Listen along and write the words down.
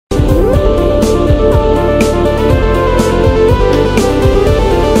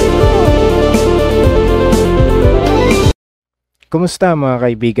Kumusta mga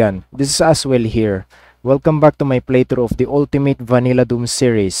kaibigan? This is Aswell here. Welcome back to my playthrough of the Ultimate Vanilla Doom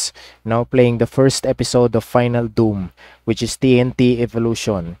series. Now playing the first episode of Final Doom, which is TNT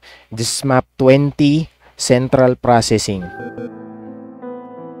Evilution. This is map 20, Central Processing.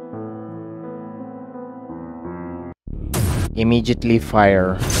 Immediately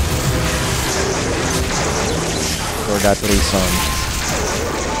fire. For that reason.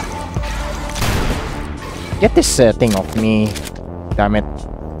 Get this thing off me. Damn it.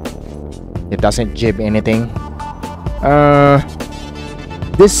 It doesn't jib anything.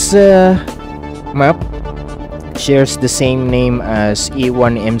 This map shares the same name as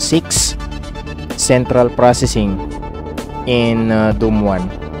E1M6 Central Processing in Doom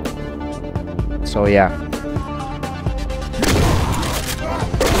 1. So yeah.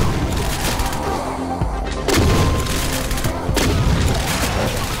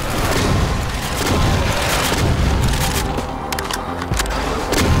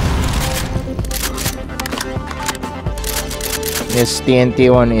 This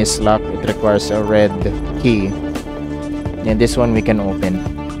TNT one is locked. It requires a red key. And this one we can open.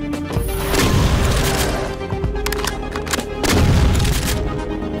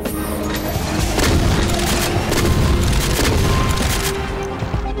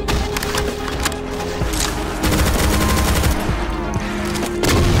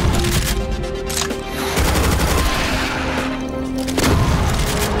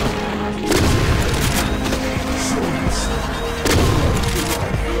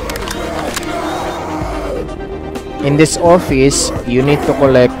 In this office, you need to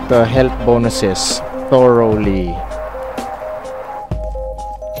collect health bonuses thoroughly.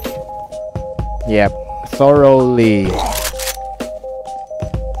 Yep, thoroughly.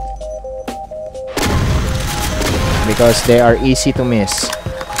 Because they are easy to miss.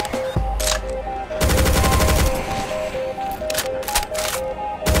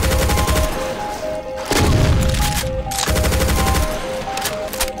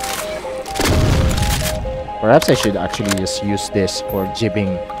 Perhaps I should actually just use this for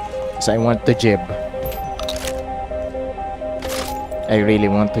jibbing, because I want to jib. I really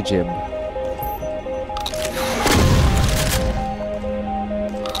want to jib.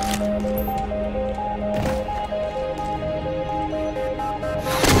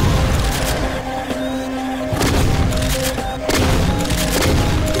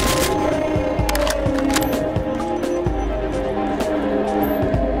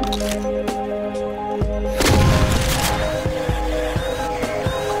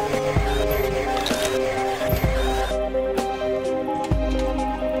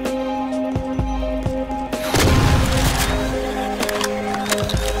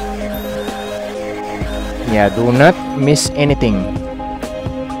 Yeah, do not miss anything.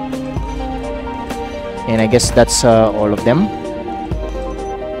 And I guess that's all of them.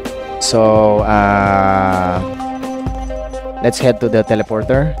 So let's head to the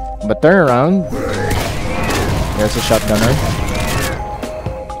teleporter. But turn around. There's a shotgunner.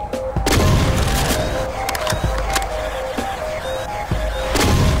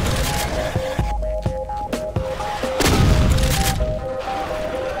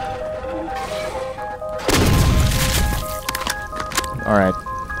 Alright.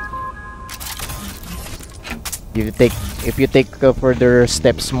 If you take further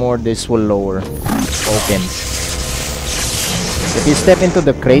steps more, this will lower. Open. If you step into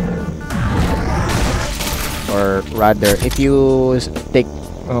the crate, or rather, if you take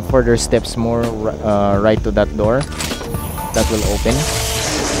further steps more right to that door, that will open,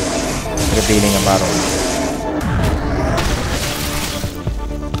 revealing a barrel.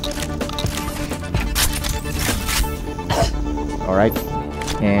 Alright,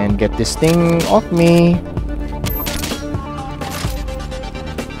 and get this thing off me.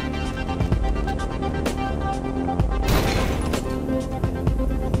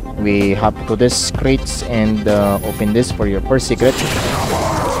 We hop to this crates and open this for your first secret.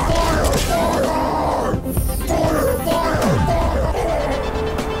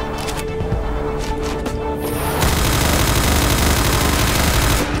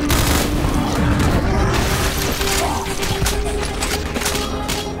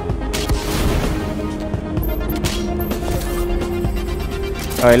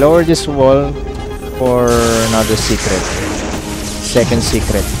 I lower this wall for another secret. Second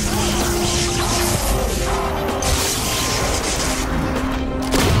secret.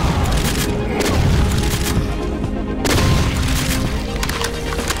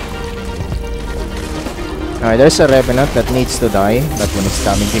 Alright, there's a revenant that needs to die. That one is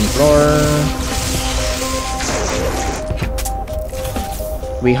damaging floor.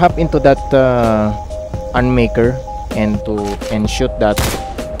 We hop into that unmaker and shoot that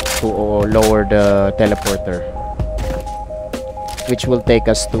to lower the teleporter, which will take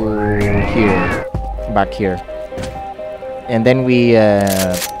us to here, back here. And then we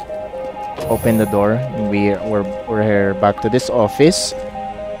open the door. We're here back to this office,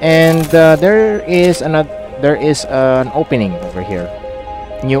 and there is an opening over here,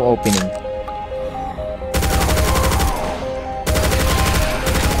 new opening.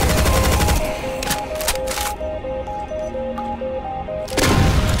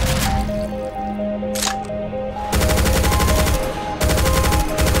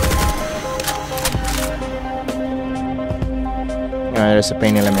 There's a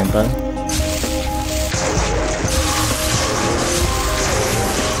pain elemental.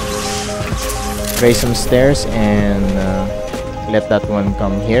 Raise some stairs and let that one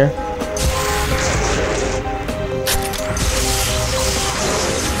come here.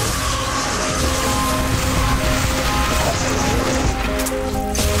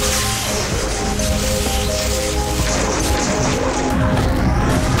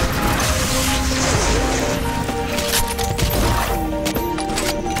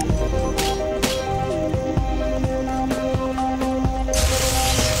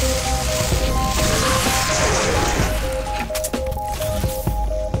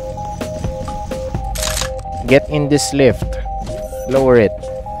 Get in this lift. Lower it.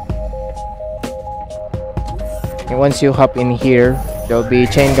 And once you hop in here, there'll be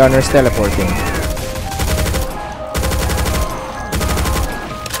chain gunners teleporting.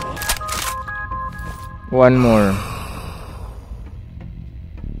 One more.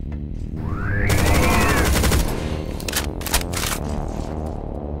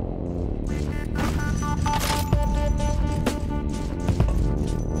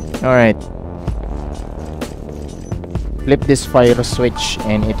 Alright. Flip this fire switch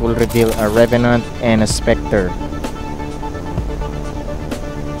and it will reveal a revenant and a specter.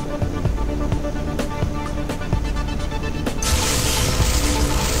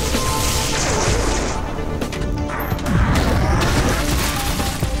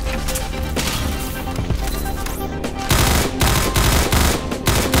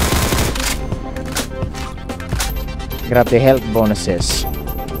 Grab the health bonuses.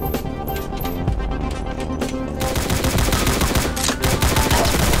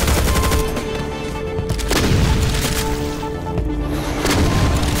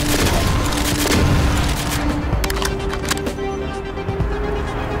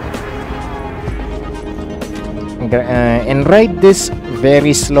 And ride this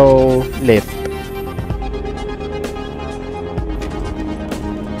very slow lift.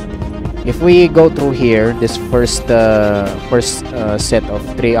 If we go through here, this first set of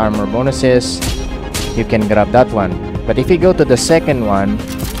 3 armor bonuses, you can grab that one. But if you go to the second one,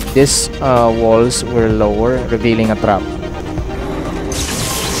 these walls were lower, revealing a trap.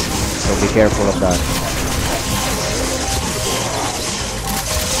 So be careful of that.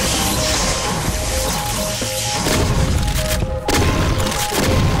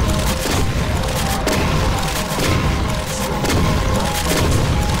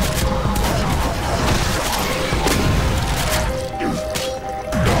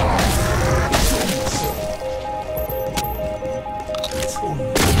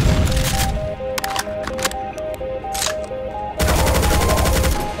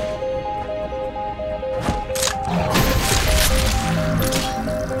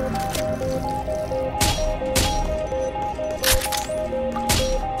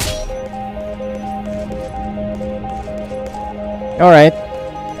 Alright.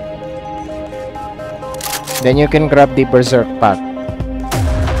 Then you can grab the berserk pack.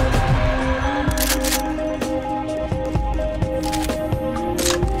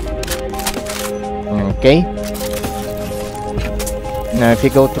 Okay. Now if you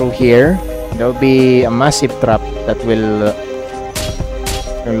go through here, there will be a massive trap that will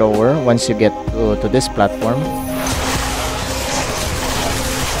lower once you get to this platform.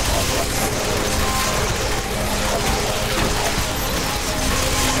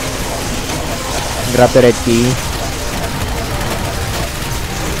 Grab the red key.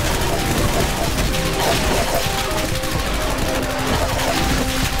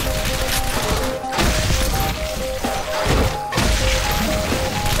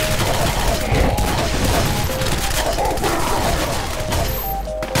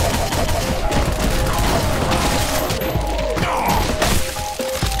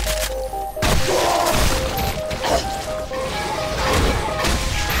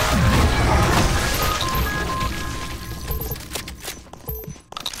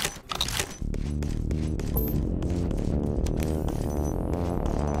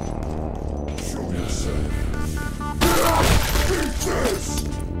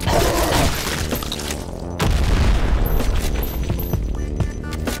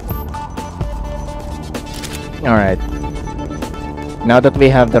 Alright. Now that we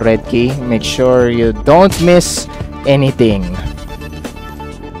have the red key, make sure you don't miss anything.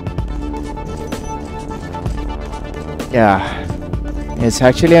 Yeah. It's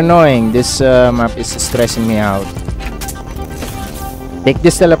actually annoying. This map is stressing me out. Take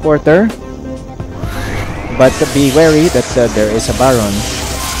this teleporter. But be wary that there is a Baron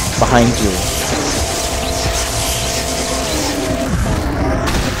behind you.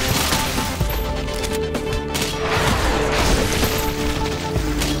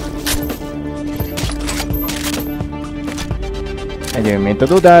 I didn't mean to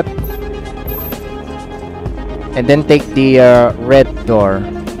do that. And then take the red door.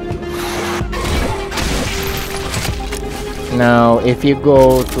 Now, if you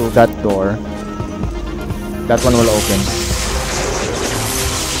go to that door, that one will open.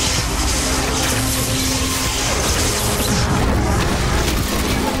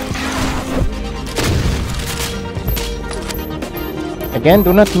 Again,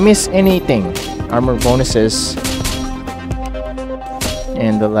 do not miss anything. Armor bonuses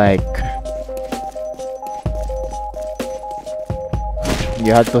and the like.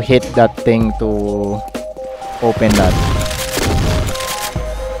 You have to hit that thing to open that.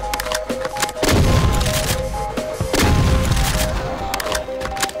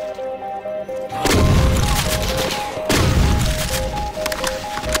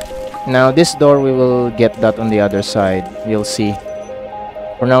 Now this door, we will get that on the other side. You'll see.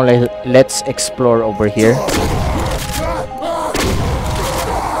 For now, let's explore over here.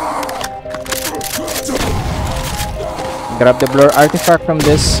 Grab the blur artifact from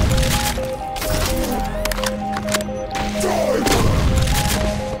this.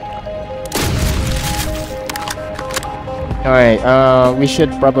 Alright, we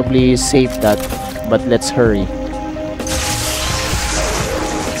should probably save that, but let's hurry.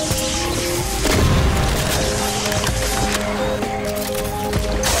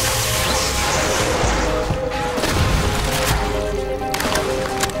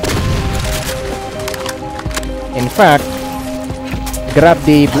 In fact, grab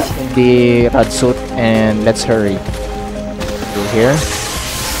the rad suit and let's hurry. Go here.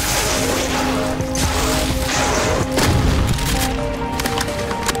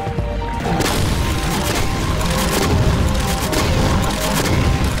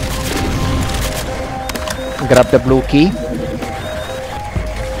 Grab the blue key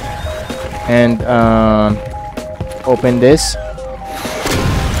and open this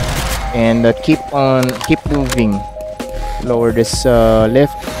and keep moving. Lower this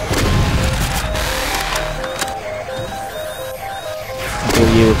lift until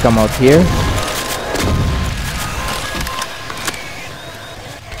you come out here.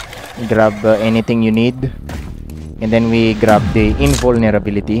 Grab anything you need, and then we grab the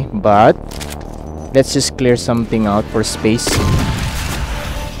invulnerability. But let's just clear something out for space.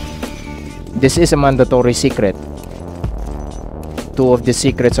 This is a mandatory secret. 2 of the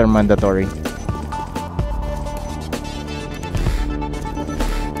secrets are mandatory.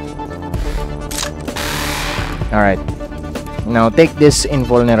 Alright, now take this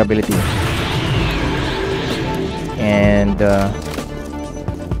invulnerability and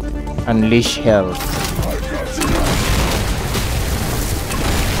unleash hell.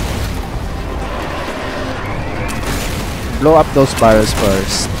 Blow up those barrels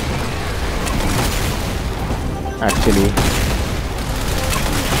first. Actually,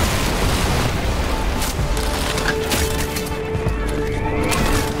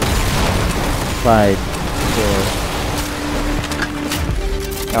 five.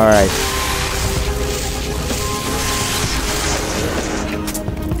 Alright.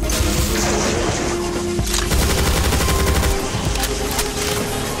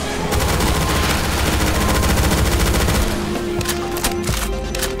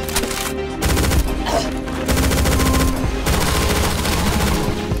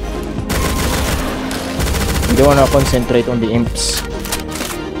 You don't wanna concentrate on the imps.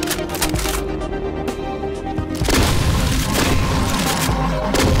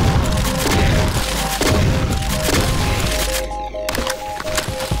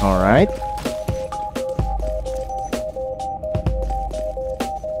 Alright.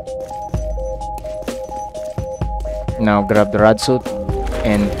 Now grab the rad suit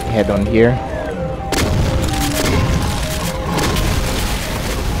and head on here.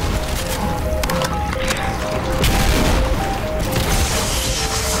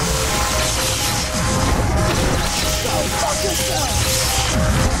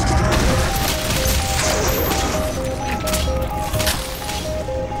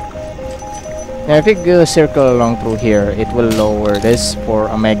 Now if you circle along through here, it will lower this for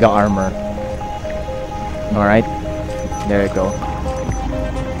a mega armor. Alright, there you go.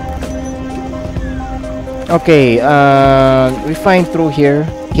 Okay, we find through here.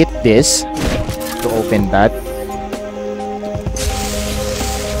 Hit this to open that.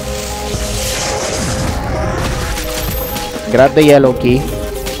 Grab the yellow key,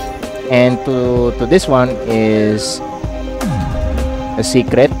 and to this one is a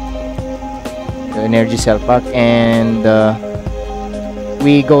secret, the energy cell pack, and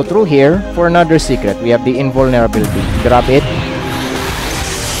we go through here for another secret. We have the invulnerability. Grab it,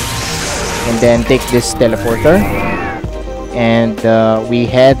 and then take this teleporter, and we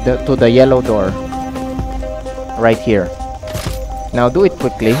head to the yellow door right here. Now do it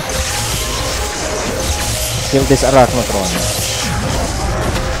quickly. Kill this Arachnotron.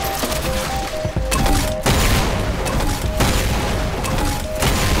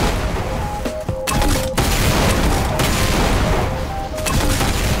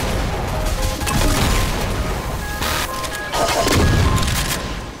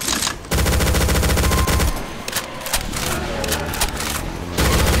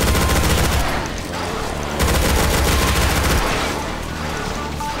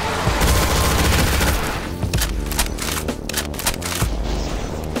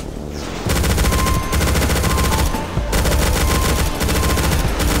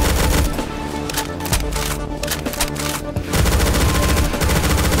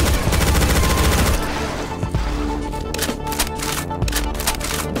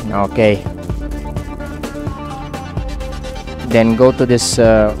 Okay, then go to this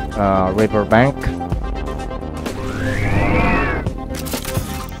river bank,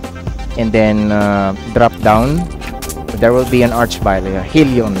 and then drop down. There will be an archvile, a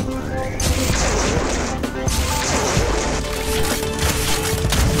Helion.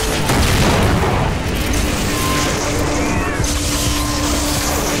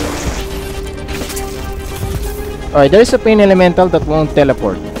 Alright, there's a pain elemental that won't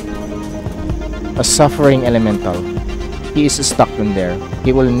teleport. A suffering elemental. He is stuck in there.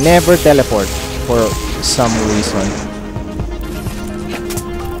 He will never teleport for some reason.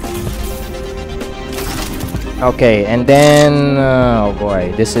 Okay, and then oh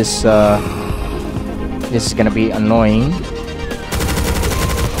boy, this is gonna be annoying.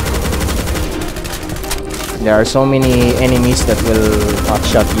 There are so many enemies that will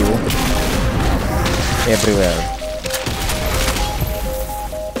outshot you everywhere.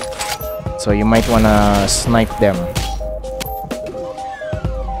 So you might wanna snipe them.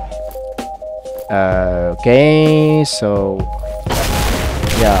 Okay, so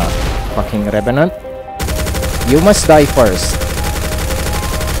yeah, fucking Revenant. You must die first.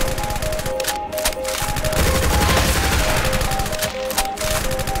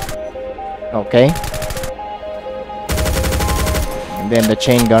 Okay. And then the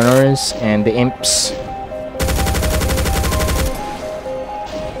chain gunners and the imps.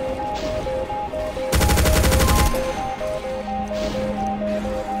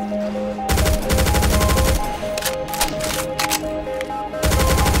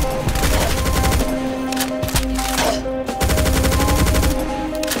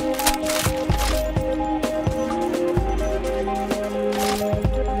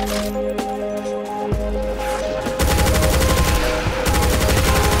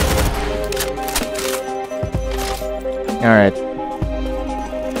 Alright.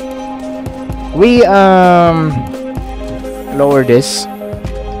 We lower this.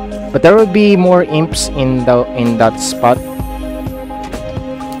 But there will be more imps in that spot.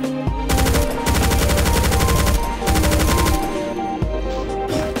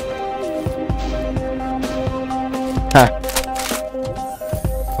 Ha.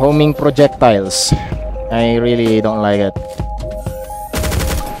 Homing projectiles. I really don't like it.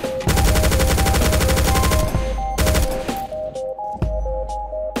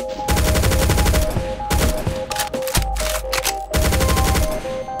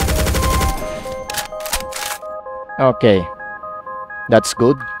 Okay, that's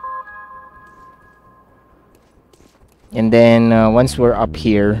good. And then once we're up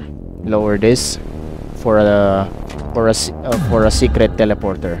here, lower this for a secret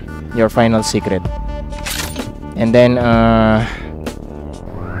teleporter, your final secret. And then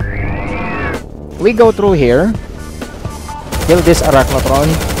we go through here, kill this Arachnotron.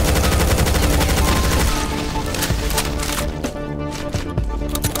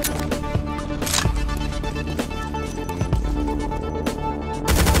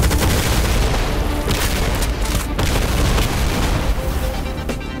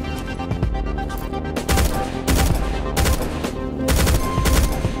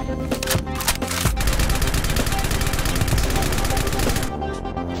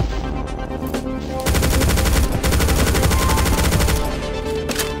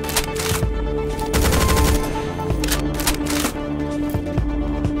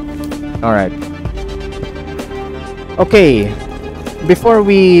 Alright. Okay. Before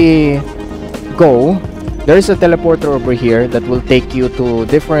we go, there is a teleporter over here that will take you to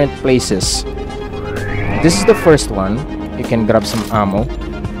different places. This is the first one. You can grab some ammo.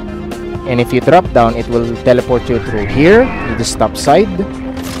 And if you drop down, it will teleport you through here to the stop side.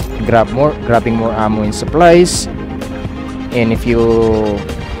 Grabbing more ammo and supplies. And if you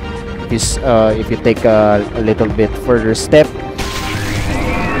take a little bit further step,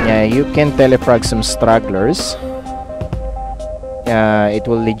 yeah, you can telefrag some stragglers. It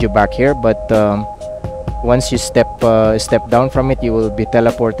will lead you back here, but once you step down from it, you will be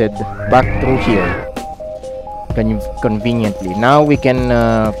teleported back through here conveniently. Now we can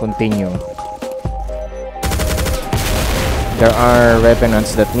continue. There are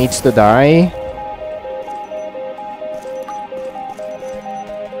revenants that needs to die.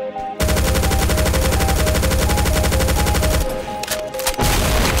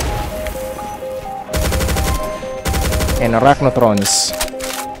 And arachnotrons.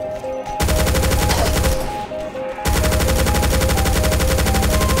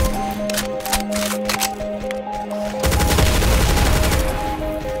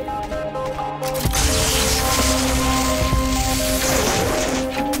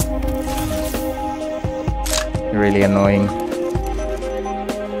 Really annoying.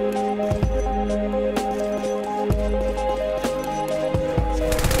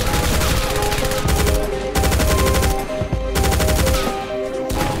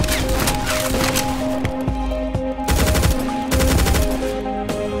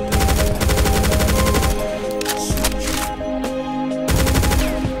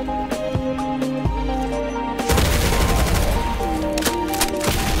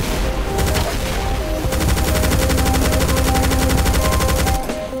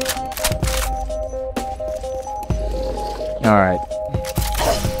 Alright.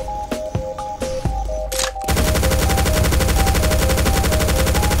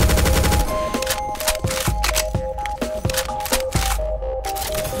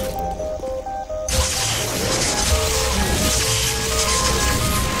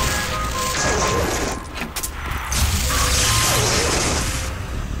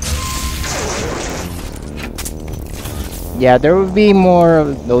 Yeah, there will be more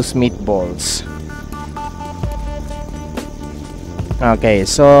of those meatballs. Okay,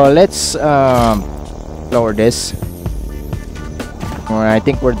 so let's lower this. Alright, I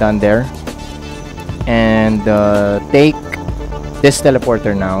think we're done there. And take this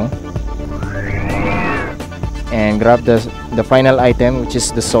teleporter now. And grab the final item, which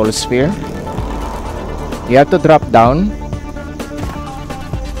is the soul sphere. You have to drop down.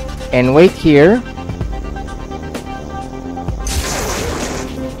 And wait here.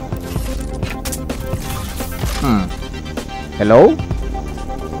 Hello?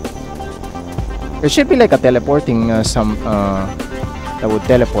 There should be like a teleporting that would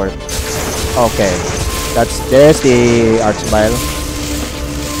teleport. Okay, there's the archvile.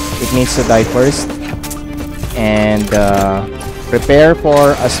 It needs to die first, and prepare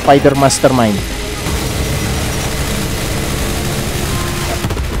for a spider mastermind.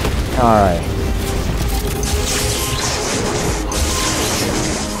 All right.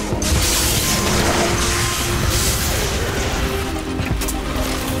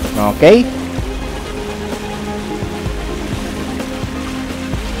 Okay.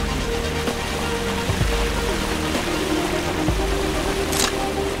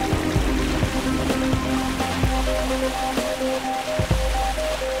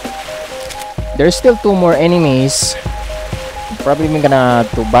 There's still 2 more enemies. Probably I'm gonna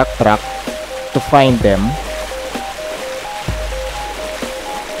to backtrack to find them.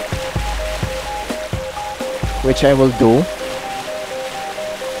 Which I will do.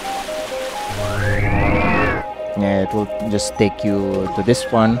 Yeah, it will just take you to this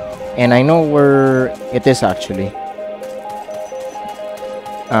one. And I know where it is actually.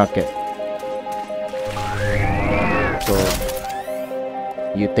 Okay. So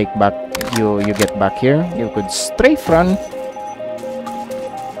you take back, you get back here. You could strafe run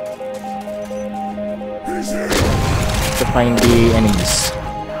to find the enemies.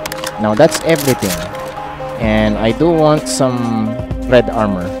 Now that's everything. And I do want some red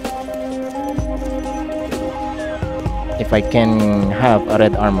armor. If I can have a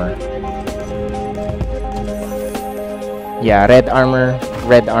red armor. Yeah, red armor,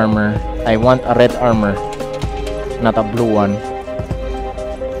 red armor. I want a red armor, not a blue one.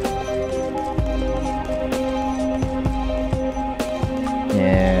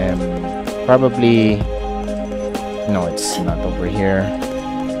 Probably no, it's not over here.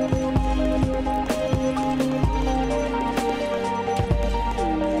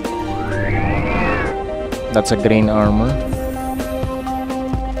 That's a green armor.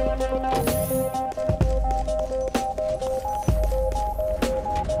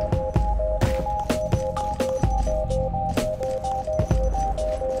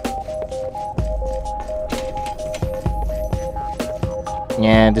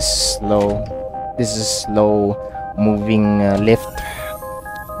 Yeah, this is slow. This is slow moving lift.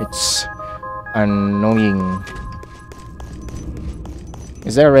 It's annoying.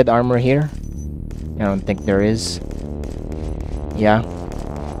 Is there a red armor here? I don't think there is. Yeah.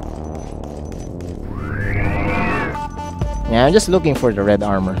 Yeah, I'm just looking for the red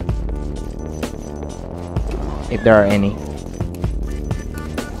armor. If there are any.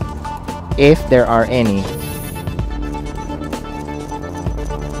 If there are any.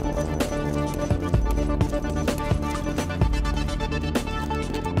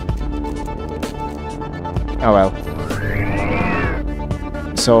 Oh well.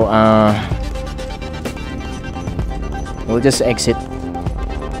 So we'll just exit.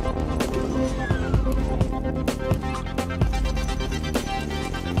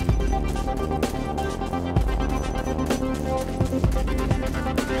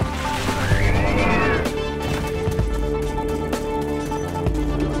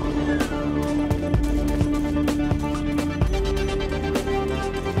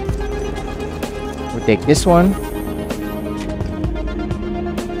 We take this one.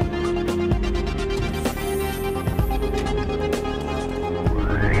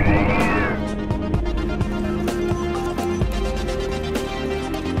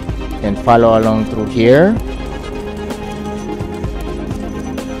 And follow along through here.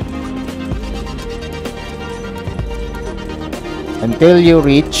 Until you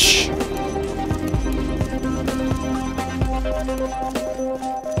reach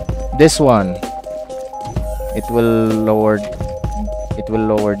this one. It will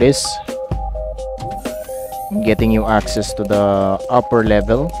lower this, getting you access to the upper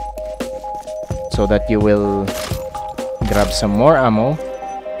level so that you will grab some more ammo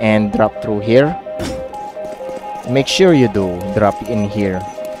and drop through here. Make sure you do drop in here.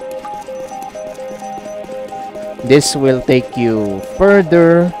 This will take you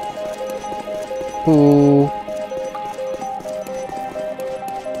further to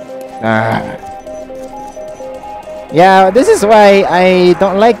yeah, this is why I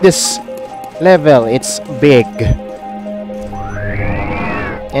don't like this level. It's big.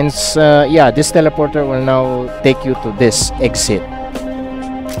 And yeah, this teleporter will now take you to this exit.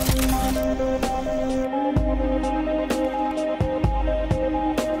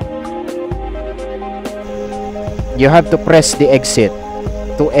 You have to press the exit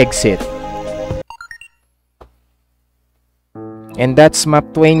to exit. And that's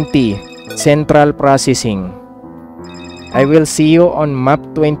map 20, Central Processing. I will see you on map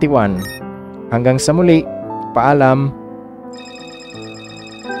 21. Hanggang sa muli, paalam.